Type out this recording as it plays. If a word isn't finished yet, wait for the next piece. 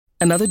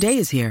Another day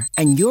is here,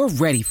 and you're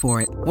ready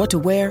for it. What to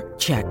wear?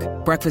 Check.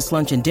 Breakfast,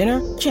 lunch, and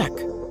dinner? Check.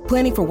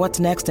 Planning for what's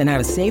next and how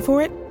to save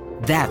for it?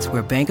 That's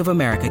where Bank of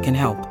America can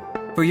help.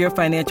 For your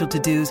financial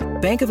to-dos,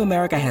 Bank of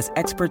America has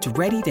experts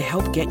ready to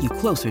help get you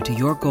closer to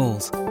your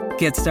goals.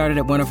 Get started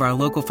at one of our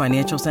local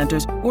financial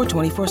centers or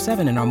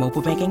 24/7 in our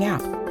mobile banking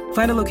app.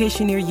 Find a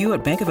location near you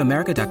at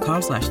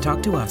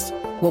bankofamerica.com/talktous.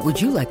 What would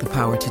you like the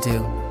power to do?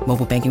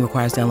 Mobile banking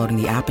requires downloading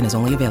the app and is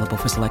only available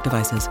for select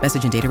devices.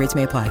 Message and data rates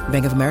may apply.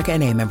 Bank of America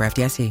N.A., member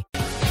FDIC.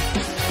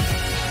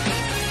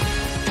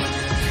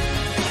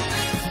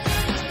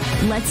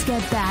 Let's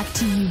get back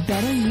to You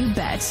Better You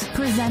Bet,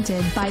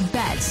 presented by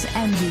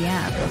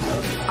BetMGM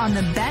on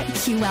the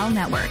BetQL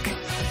network.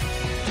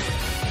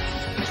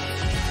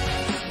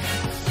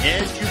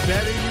 Yes, You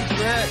Better You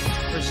Bet,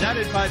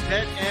 presented by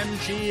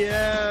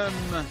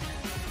BetMGM.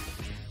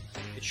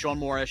 It's Sean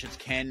Moorish, it's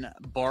Ken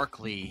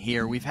Barkley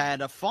here. We've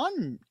had a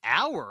fun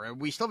hour.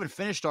 We still haven't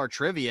finished our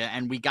trivia,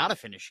 and we got to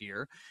finish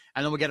here.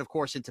 And then we'll get, of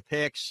course, into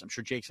picks. I'm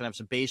sure Jake's going to have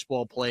some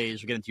baseball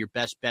plays. We'll get into your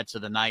best bets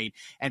of the night.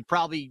 And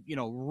probably,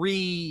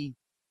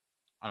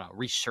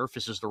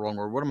 resurface is the wrong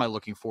word. What am I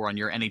looking for on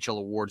your NHL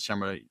award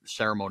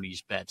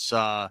ceremonies bets?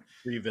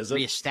 Revisit?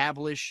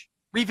 Reestablish?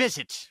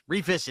 Revisit.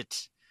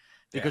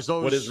 Because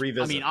those, what is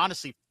revisit? I mean,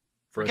 honestly,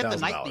 forget the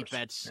nightly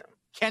bets. Yeah.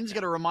 Ken's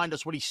going to remind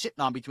us what he's sitting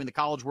on between the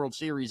College World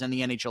Series and the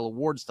NHL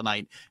awards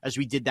tonight, as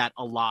we did that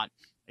a lot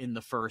in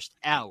the first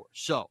hour.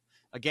 So,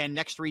 again,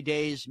 next 3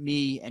 days,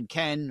 me and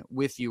Ken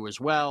with you as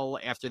well.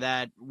 After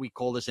that, we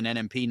call this an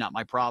NMP, not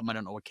my problem. I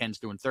don't know what Ken's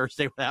doing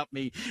Thursday without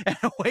me. And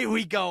away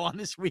we go on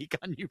this week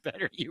on You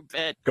Better You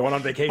Bet. Going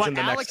on vacation But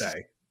the Alex, next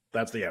day.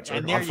 That's the answer.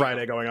 And On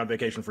Friday, going on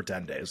vacation for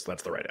 10 days.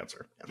 That's the right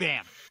answer.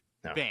 Bam.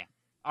 No. Bam.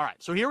 All right,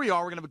 so here we are.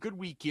 We're going to have a good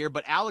week here,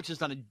 but Alex has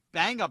done a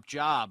bang-up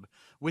job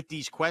with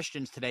these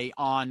questions today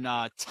on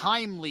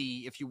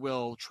timely, if you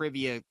will,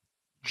 trivia,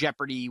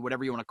 Jeopardy,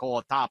 whatever you want to call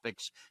it,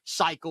 topics,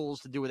 cycles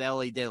to do with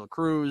L.A. De La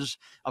Cruz,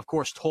 of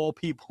course, tall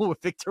people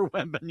with Victor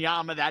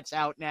Wembanyama, that's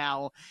out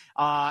now,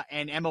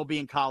 and MLB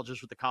and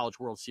colleges with the College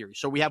World Series.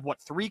 So we have,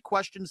 3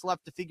 questions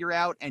left to figure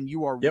out, and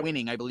you are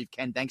winning, I believe,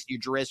 Ken, thanks to your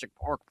Jurassic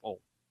Park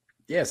poll.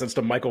 Yeah, since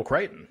to Michael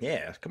Crichton.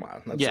 Yeah, come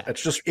on.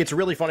 It's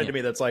really funny to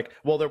me that's like,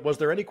 well, was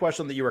there any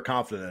question that you were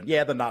confident in?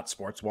 Yeah, the not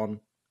sports one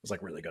was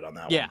like really good on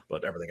that one.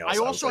 But everything else I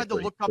also had to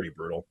look up. Pretty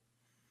brutal.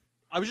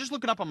 I was just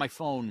looking up on my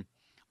phone.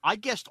 I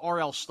guessed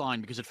R.L.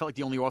 Stein because it felt like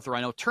the only author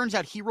I know. Turns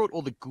out he wrote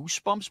all the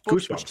Goosebumps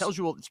books, which tells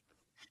you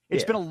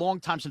it's been a long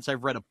time since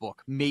I've read a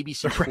book, maybe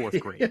since 4th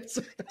grade.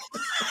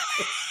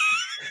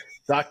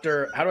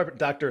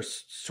 Dr.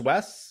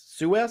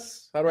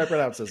 Suez? How do I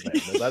pronounce his name?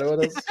 Is that who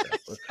it is?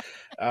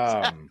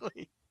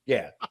 Exactly.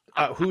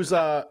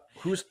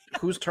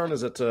 Whose turn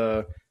is it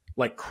to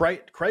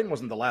Crichton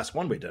wasn't the last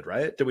one we did,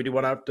 right? Did we do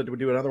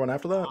another one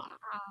after that?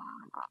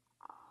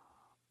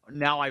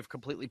 Now I've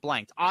completely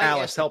blanked.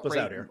 Alex, help us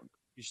out here.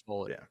 You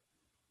stole it. Yeah.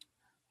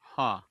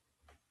 Huh.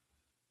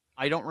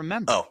 I don't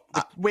remember. Oh,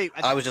 wait.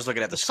 I was just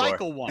looking at the score.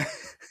 Cycle one.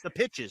 The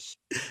pitches.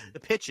 Oh, the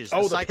pitches.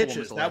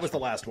 That was the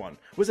last one.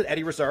 Was it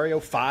Eddie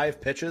Rosario?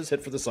 5 pitches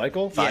hit for the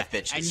cycle? 5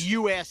 pitches. And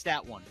you asked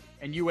that one.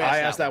 I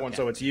asked that one,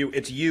 so it's you.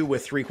 It's you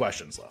with 3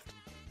 questions left.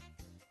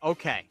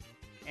 Okay.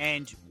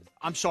 And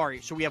I'm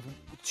sorry. So we have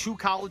 2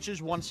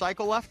 colleges, 1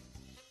 cycle left?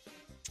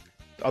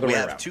 We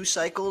have 2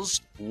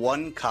 cycles,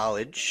 1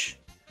 college,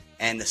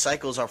 and the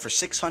cycles are for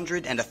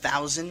 600 and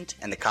 1,000,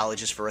 and the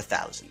college is for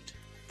 1,000.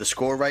 The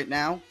score right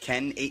now,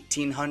 Ken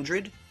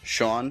 1,800,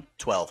 Sean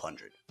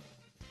 1,200.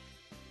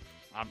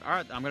 All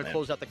right, I'm going to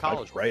close out the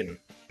college. Right, and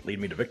lead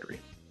me to victory.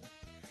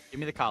 Give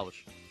me the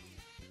college.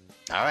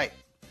 All right.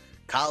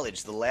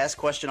 College, the last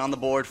question on the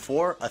board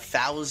for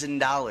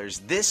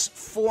 $1,000. This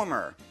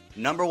former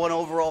number 1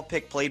 overall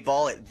pick played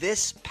ball at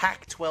this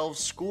Pac-12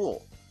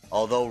 school.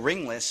 Although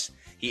ringless,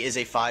 he is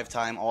a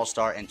 5-time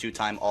All-Star and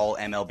 2-time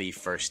All-MLB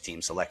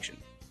first-team selection.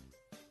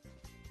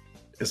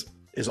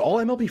 Is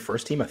All-MLB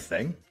first-team a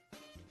thing?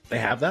 They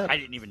have that? I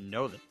didn't even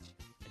know this.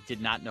 I did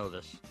not know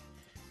this.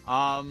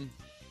 I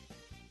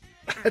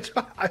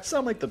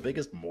sound like the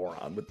biggest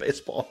moron with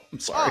baseball. I'm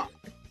sorry.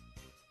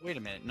 Wait a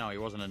minute. No, he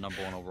wasn't a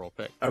number 1 overall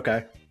pick.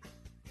 Okay.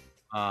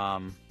 So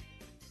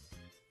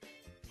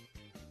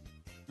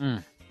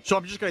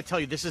I'm just going to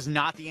tell you, this is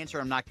not the answer.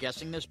 I'm not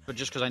guessing this, but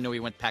just because I know he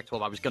went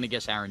Pac-12, I was going to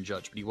guess Aaron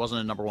Judge, but he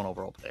wasn't a number 1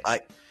 overall pick.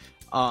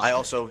 I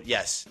also,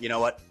 yes, you know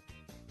what?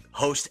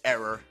 Host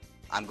error.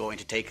 I'm going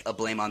to take a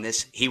blame on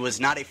this. He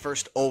was not a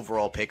first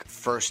overall pick,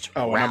 first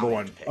round number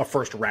 1, pick. a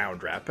first round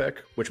draft pick,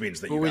 which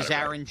means that Who is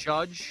Aaron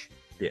Judge?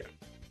 Yeah.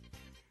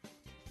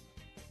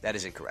 That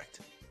is incorrect.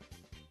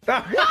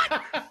 What?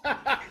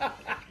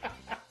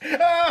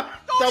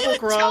 Don't even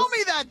tell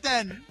me that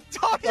then.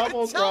 Don't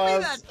even tell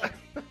me that.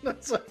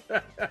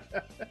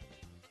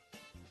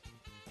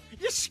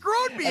 You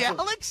screwed me,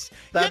 Alex.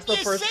 That's the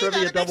first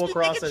trivia double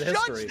cross in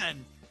history.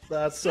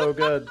 That's so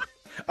good.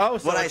 Oh,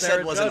 so what I said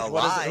Aaron wasn't Judge. a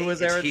lie. Who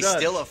is Aaron He's Judge?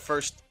 still a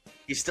first.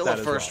 He's still a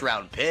first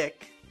round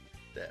pick.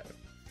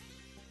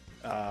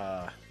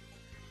 Yeah.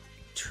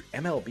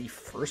 MLB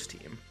first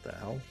team. The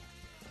hell?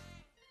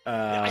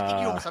 I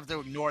think you almost have to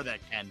ignore that,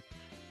 Ken.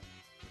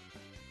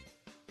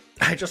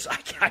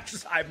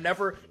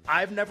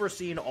 I've never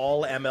seen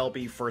all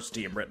MLB first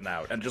team written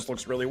out, and it just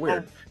looks really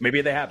weird.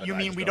 Maybe they haven't. You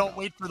mean we don't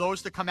wait for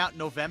those to come out in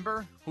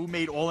November? Who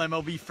made all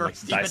MLB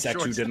first team?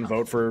 Dissect who didn't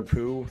vote for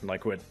who,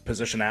 like with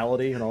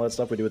positionality and all that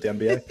stuff we do with the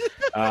NBA.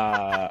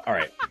 All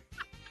right,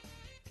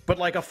 but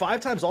like a 5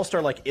 times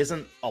All-Star like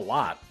isn't a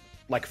lot,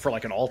 like for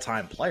like an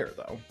all-time player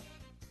though.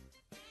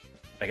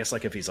 I guess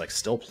like if he's like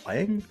still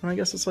playing, I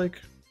guess it's like.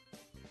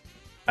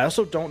 I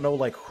also don't know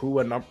like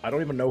I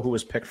don't even know who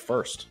was picked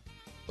first,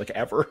 like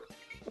ever.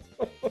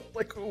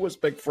 Like who was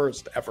picked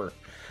first ever.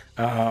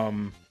 I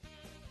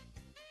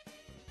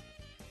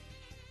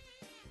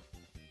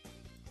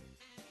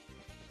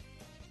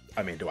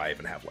mean, do I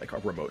even have like a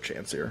remote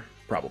chance here?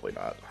 Probably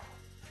not.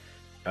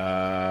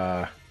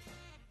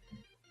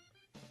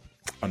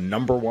 A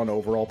number 1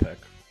 overall pick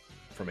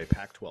from a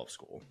Pac-12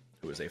 school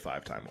who is a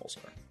 5-time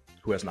All-Star,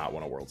 who has not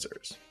won a World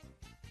Series.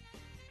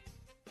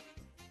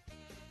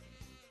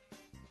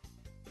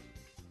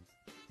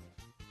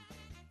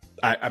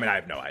 I mean, I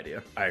have no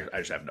idea. I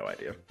just have no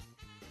idea.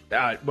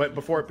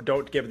 But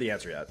don't give the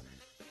answer yet.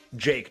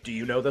 Jake, do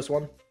you know this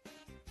one?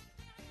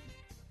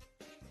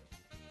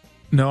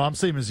 No, I'm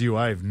same as you.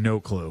 I have no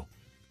clue.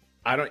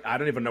 I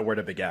don't even know where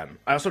to begin.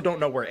 I also don't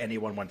know where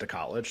anyone went to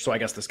college, so I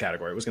guess this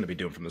category was going to be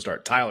doomed from the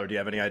start. Tyler, do you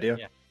have any idea?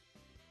 Yeah.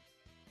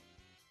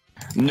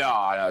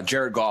 No,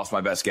 Jared Goff's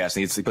my best guess.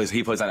 He plays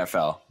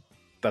NFL.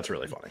 That's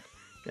really funny.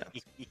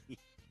 Yeah.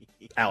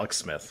 Alex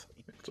Smith.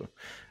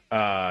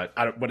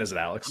 What is it,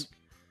 Alex?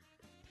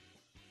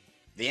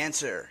 The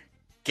answer,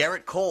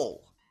 Garrett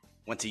Cole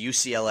went to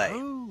UCLA.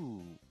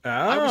 Oh.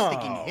 I was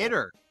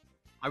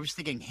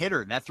thinking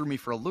hitter. That threw me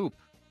for a loop.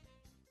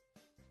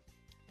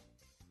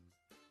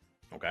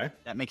 Okay.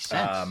 That makes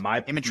sense. Him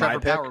and Trevor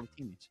Bauer were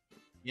teammates.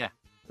 Yeah.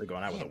 They're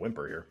going out with a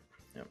whimper here.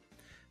 Yeah.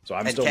 So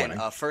I'm still winning.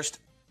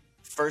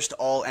 First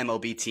all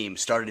MLB team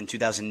started in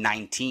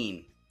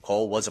 2019.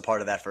 Cole was a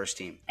part of that first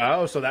team.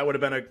 Oh, so that would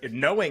have been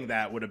knowing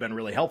that would have been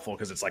really helpful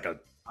because it's like a.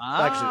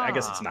 Actually, I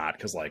guess it's not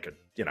because like it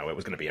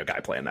was going to be a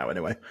guy playing now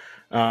anyway.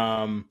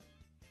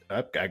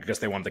 I guess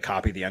they wanted to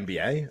copy the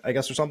NBA, I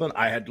guess, or something.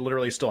 I had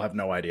literally still have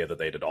no idea that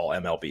they did all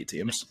MLB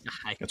teams.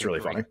 It's really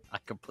funny. I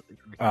completely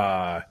agree.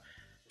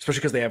 Especially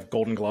because they have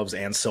Golden Gloves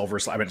and Silver.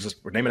 I mean,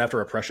 just name it after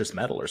a precious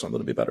metal or something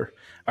to be better.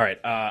 All right,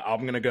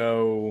 I'm gonna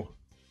go.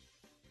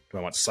 Do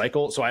I want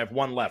cycle? So I have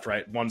one left,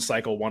 right? One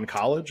cycle, one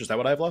college. Is that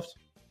what I have left?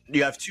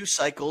 You have 2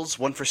 cycles,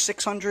 one for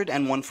 600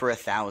 and one for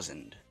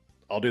 1,000.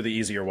 I'll do the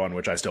easier one,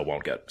 which I still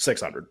won't get.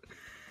 600.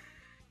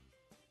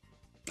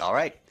 All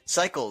right.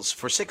 Cycles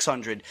for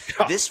 600.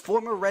 This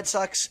former Red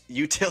Sox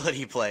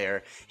utility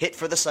player hit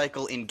for the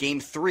cycle in Game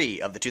 3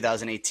 of the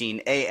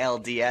 2018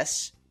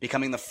 ALDS,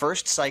 becoming the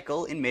first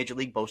cycle in Major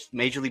League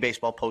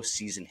Baseball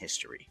postseason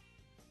history.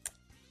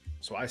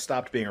 So I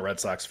stopped being a Red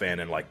Sox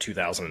fan in like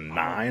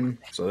 2009.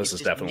 So this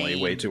is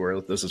definitely way too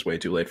early. This is way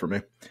too late for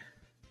me.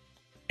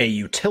 A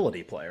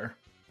utility player.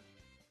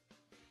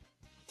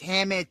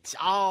 Damn it.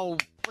 Oh,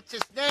 what's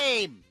his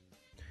name?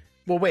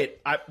 Well, wait.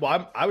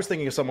 I was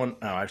thinking of someone.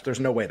 No,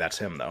 there's no way that's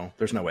him, though.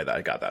 There's no way that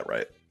I got that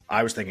right.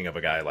 I was thinking of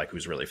a guy like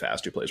who's really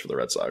fast who plays for the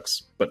Red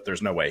Sox, but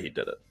there's no way he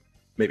did it.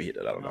 Maybe he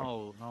did. I don't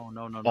know.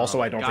 No.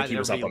 Also, I don't think he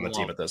was up on the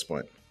team at this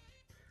point.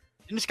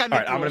 Didn't this guy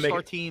make the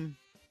All-Star team?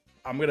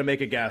 I'm going to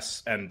make a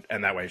guess, and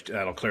that way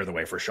that'll clear the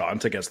way for Sean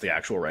to guess the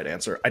actual right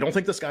answer. I don't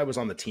think this guy was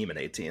on the team in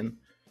 18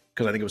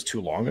 because I think it was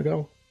too long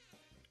ago.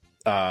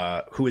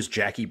 Who is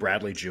Jackie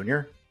Bradley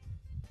Jr.?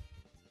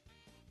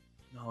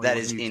 No, that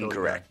is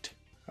incorrect.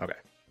 Okay.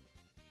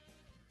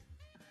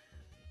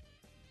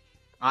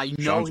 I know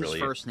Sean's his really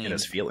first name. In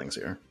his feelings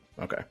here.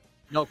 Okay.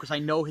 No, because I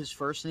know his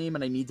first name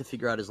and I need to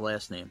figure out his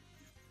last name.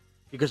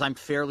 Because I'm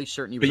fairly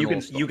certain he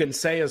was you can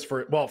say his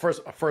first. Well,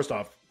 first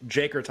off,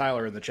 Jake or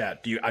Tyler in the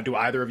chat. Do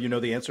either of you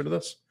know the answer to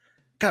this?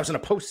 God, it was in a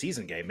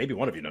postseason game. Maybe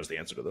one of you knows the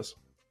answer to this.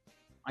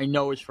 I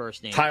know his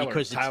first name. Tyler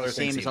because Tyler it's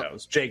the thinks same he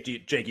knows. Jake, you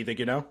think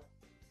you know?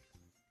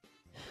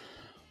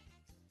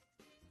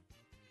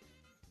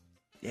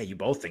 Yeah, you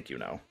both think you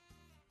know.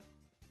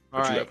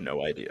 But you have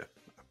no idea.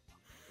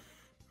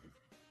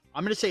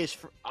 I'm going to say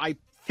I'm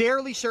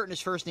fairly certain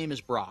his first name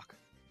is Brock.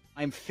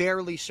 I'm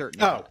fairly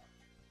certain. Oh.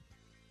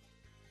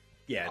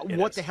 Yeah.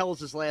 What the hell is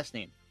his last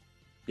name?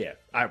 Yeah.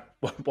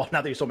 Well,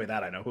 now that you told me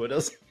that, I know who it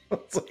is.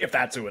 If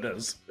that's who it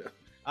is.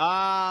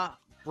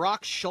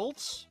 Brock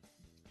Schultz?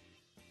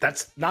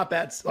 That's not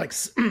bad. Like,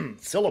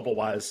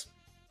 syllable-wise,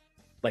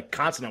 like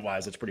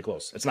consonant-wise, it's pretty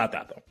close. It's not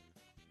that, though.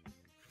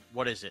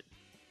 What is it?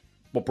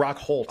 Well, Brock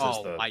Holt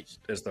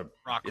is the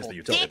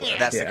utility player.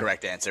 That's the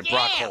correct answer.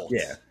 Brock Holt.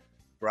 Yeah.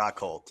 Brock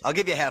Holt. I'll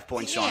give you a half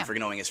point, Sean, for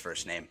knowing his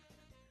first name.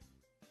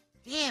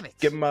 Damn it.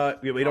 Give him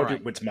we don't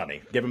do it's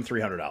money. Give him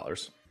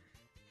 $300.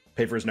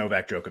 Pay for his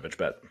Novak Djokovic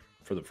bet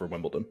for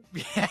Wimbledon.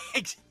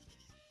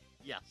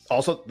 Yes.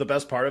 Also, the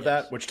best part of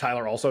that, which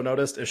Tyler also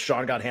noticed, is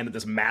Sean got handed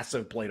this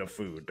massive plate of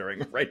food during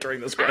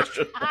this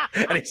question,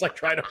 and he's like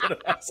trying to put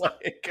it.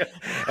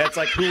 It's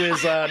like who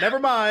is? Never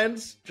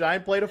mind.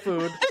 Giant plate of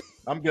food.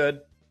 I'm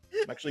good.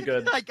 I'm actually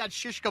good. I got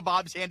shish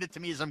kebabs handed to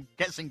me as I'm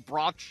guessing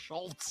Brock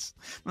Schultz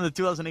from the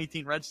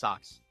 2018 Red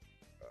Sox.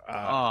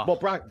 Well,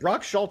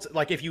 Brock Schultz.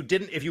 Like, if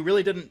you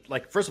really didn't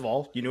like, first of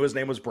all, you knew his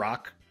name was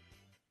Brock.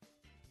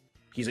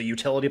 He's a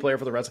utility player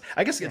for the Reds.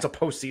 I guess it's a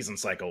postseason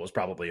cycle was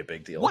probably a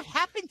big deal. What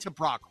happened to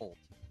Brock Holt?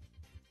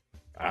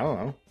 I don't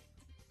know.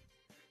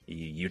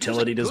 He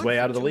utilitied his way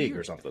out of the league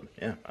or something.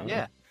 Yeah. I don't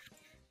know.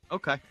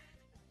 Okay.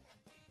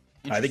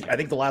 I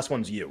think the last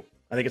one's you.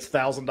 I think it's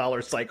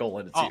 $1,000 cycle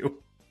and it's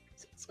you.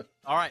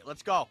 All right,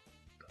 let's go.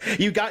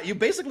 You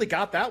basically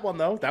got that one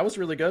though. That was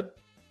really good.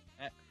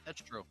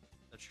 That's true.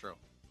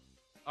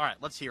 All right,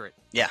 let's hear it.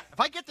 Yeah. If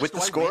I get this with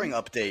the scoring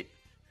update.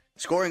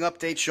 Scoring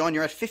update, Sean,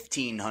 you're at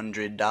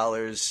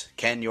 $1,500.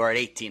 Ken, you're at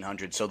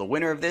 $1,800. So the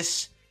winner of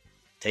this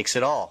takes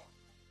it all.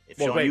 If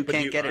Sean, you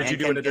can't get it, did you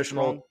do an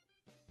additional?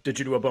 Did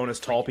you do a bonus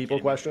tall people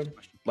question?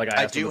 Like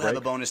I do have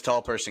a bonus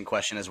tall person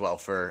question as well.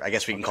 For I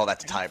guess we can call that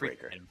the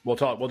tiebreaker. We'll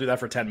do that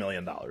for $10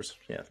 million.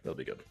 Yeah, that'll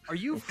be good. Are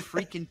you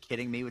freaking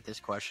kidding me with this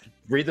question?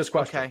 Read this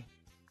question. Okay.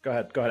 Go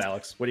ahead,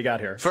 Alex. What do you got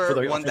here for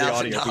the $1,000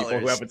 audio people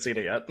who haven't seen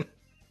it yet?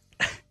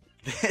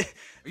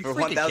 For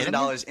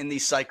 $1,000 in the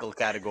cycle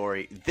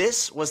category,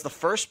 this was the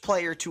first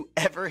player to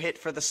ever hit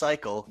for the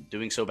cycle,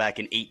 doing so back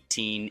in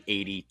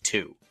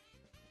 1882.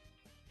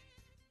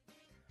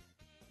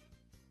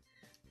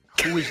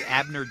 Who is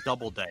Abner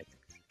Doubleday?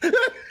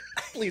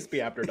 Please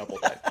be Abner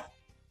Doubleday.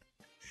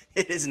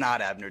 It is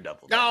not Abner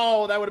Doubleday.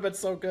 No, that would have been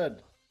so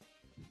good.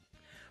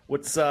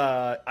 What's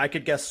I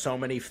could guess so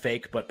many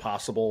fake but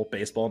possible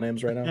baseball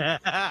names right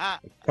now.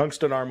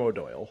 Tungsten Armo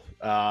Doyle.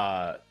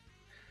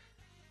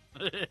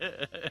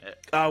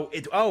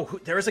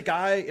 There is a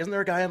guy. Isn't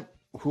there a guy?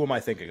 Who am I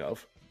thinking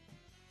of?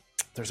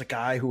 There's a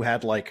guy who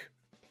had like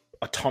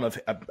a ton of.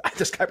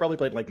 This guy probably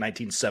played like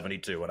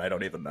 1972, and I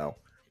don't even know.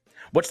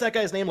 What's that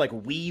guy's name? Like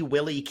Wee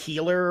Willie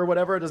Keeler or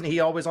whatever? Doesn't he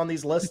always on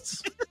these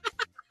lists?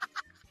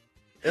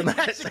 And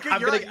that's my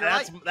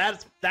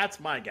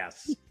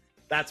guess.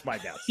 That's my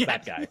guess. Yes.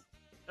 That guy.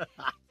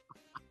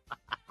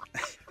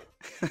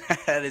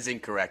 That is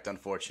incorrect,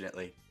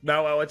 unfortunately.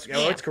 No,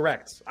 it's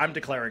correct. I'm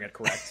declaring it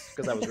correct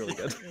because that was really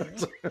good.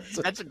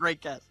 That's a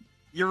great guess.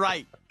 You're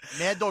right.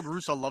 Mad Dog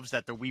Russo loves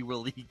that, the Wee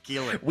Willie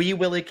Keeler. Wee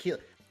Willie Keeler.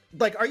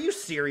 Like, are you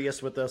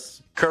serious with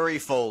this? Curry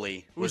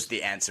Foley was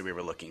the answer we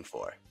were looking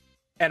for.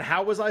 And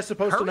how was I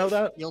supposed to know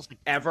that?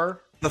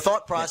 Ever? The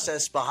thought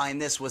process behind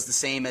this was the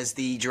same as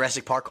the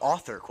Jurassic Park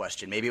author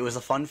question. Maybe it was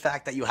a fun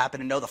fact that you happen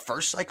to know the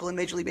first cycle in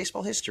Major League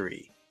Baseball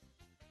history.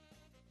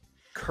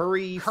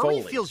 Curry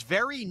Foley feels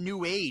very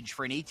new age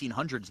for an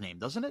 1800s name,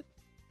 doesn't it?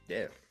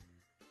 Yeah.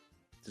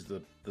 This is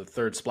the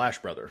third Splash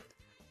brother.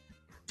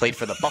 Played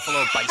for the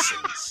Buffalo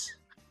Bisons.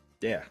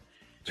 Yeah.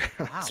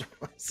 Wow.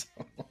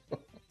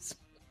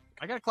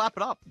 I gotta clap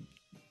it up.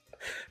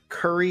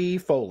 Curry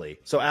Foley.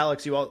 So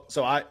Alex,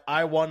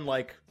 I won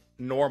like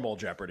normal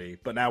Jeopardy,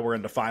 but now we're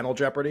into Final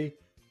Jeopardy,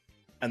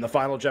 and the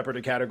Final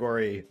Jeopardy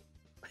category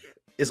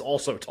is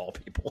also tall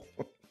people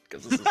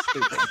because this is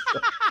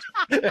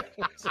stupid.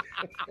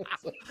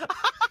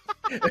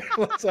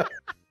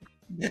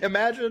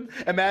 Imagine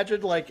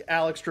like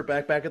Alex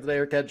Trebek back in the day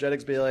or Ken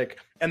Jennings be like,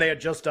 and they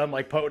had just done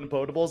like Potent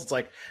Potables. It's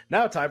like,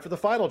 now time for the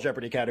Final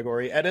Jeopardy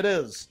category, and it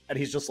is, and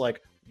he's just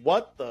like,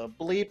 what the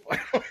bleep?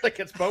 Like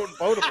it's Potent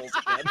Potables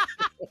again.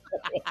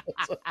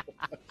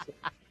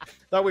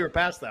 Thought we were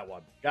past that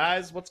one.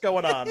 Guys, what's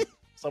going on?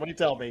 Somebody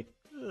tell me.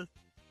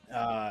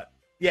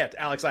 Yeah,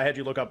 Alex, I had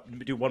you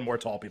do one more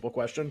tall people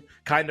question,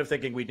 kind of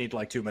thinking we'd need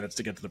like 2 minutes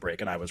to get to the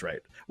break, and I was right.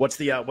 What's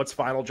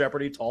Final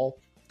Jeopardy tall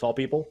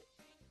people?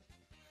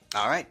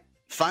 All right.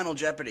 Final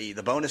Jeopardy,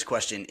 the bonus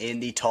question in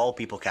the tall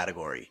people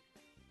category.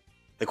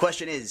 The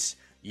question is,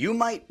 you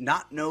might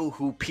not know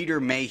who Peter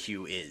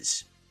Mayhew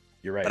is.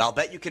 You're right. But I'll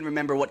bet you can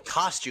remember what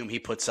costume he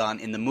puts on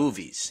in the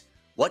movies.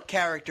 What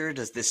character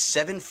does this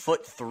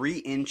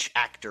 7'3"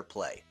 actor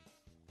play?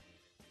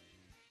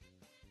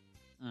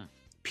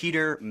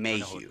 Peter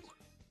Mayhew.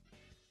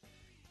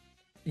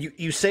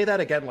 You say that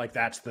again like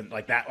that's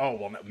that. Oh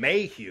well,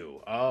 Mayhew.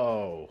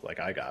 Oh,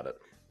 like I got it.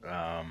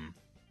 Man,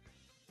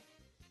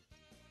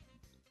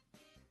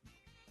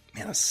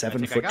 a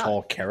 7 foot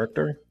tall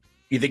character.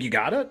 You think you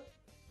got it?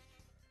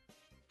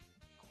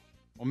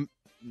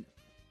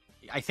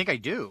 I think I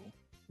do.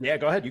 Yeah,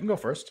 go ahead. You can go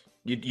first.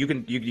 You get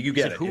it.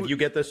 If you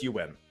get this, you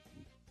win.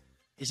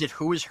 Is it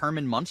Who is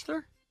Herman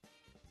Munster?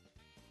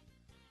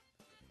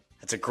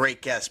 That's a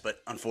great guess,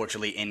 but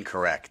unfortunately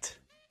incorrect.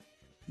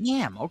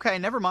 Damn. Okay,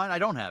 never mind. I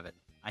don't have it.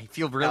 I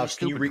feel really Alex,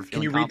 stupid.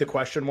 Can you read the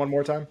question one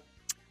more time?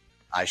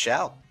 I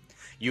shall.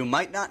 You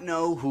might not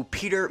know who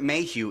Peter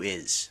Mayhew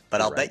is,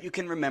 but I'll bet you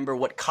can remember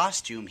what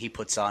costume he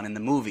puts on in the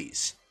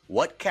movies.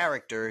 What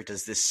character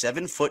does this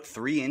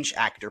 7'3"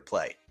 actor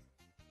play?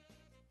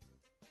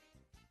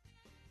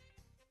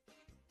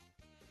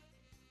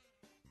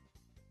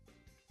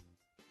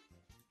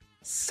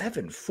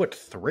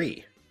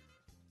 $7'3".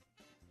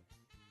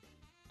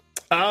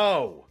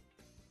 Oh.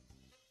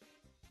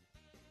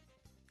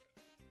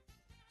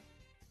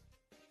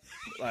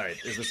 All right.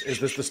 Is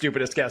this the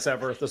stupidest guess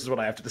ever? This is what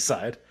I have to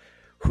decide.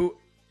 Who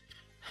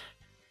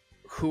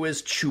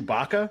is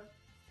Chewbacca?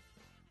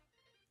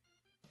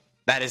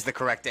 That is the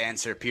correct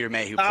answer. Peter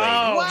Mayhew played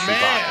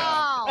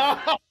Chewbacca.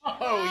 Wow.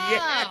 Oh,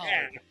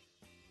 yeah.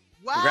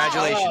 Wow.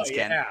 Congratulations, Oh,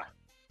 Ken. yeah.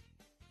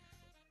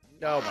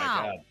 Oh, my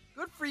Wow. God.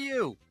 Good for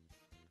you.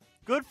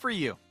 Good for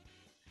you.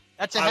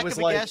 That's a I heck was of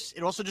a like- guess.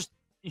 It also just,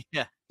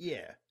 yeah.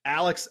 Yeah.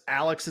 Alex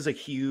is a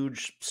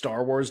huge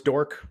Star Wars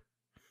dork.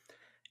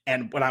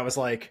 And when I was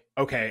like,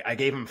 okay, I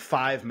gave him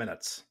 5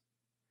 minutes.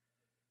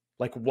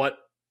 Like, what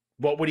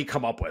would he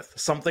come up with?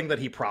 Something that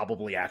he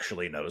probably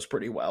actually knows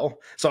pretty well.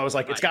 So I was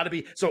like, it's got to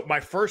be. So my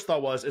first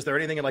thought was, is there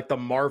anything in like the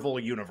Marvel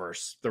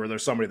universe where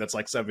there's somebody that's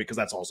like 70? Because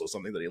that's also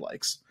something that he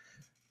likes.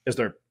 Is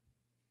there?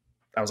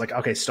 I was like,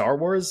 okay, Star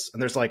Wars,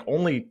 and there's like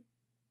only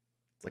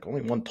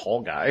one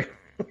tall guy.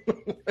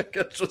 Like,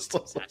 it's just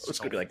it's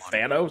gonna be like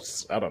funny.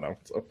 Thanos. I don't know.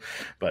 So,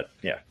 but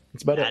yeah,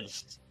 it's about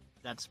it.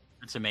 That's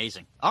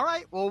amazing. All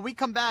right. Well, when we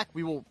come back,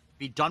 we will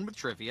be done with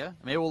trivia.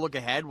 Maybe we'll look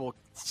ahead. We'll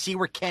see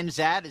where Ken's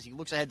at as he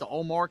looks ahead to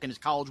Omar and his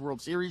College World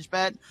Series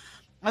bet.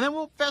 And then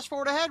we'll fast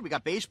forward ahead. We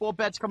got baseball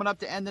bets coming up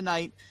to end the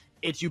night.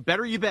 It's You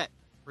Better You Bet,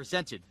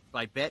 presented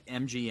by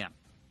BetMGM.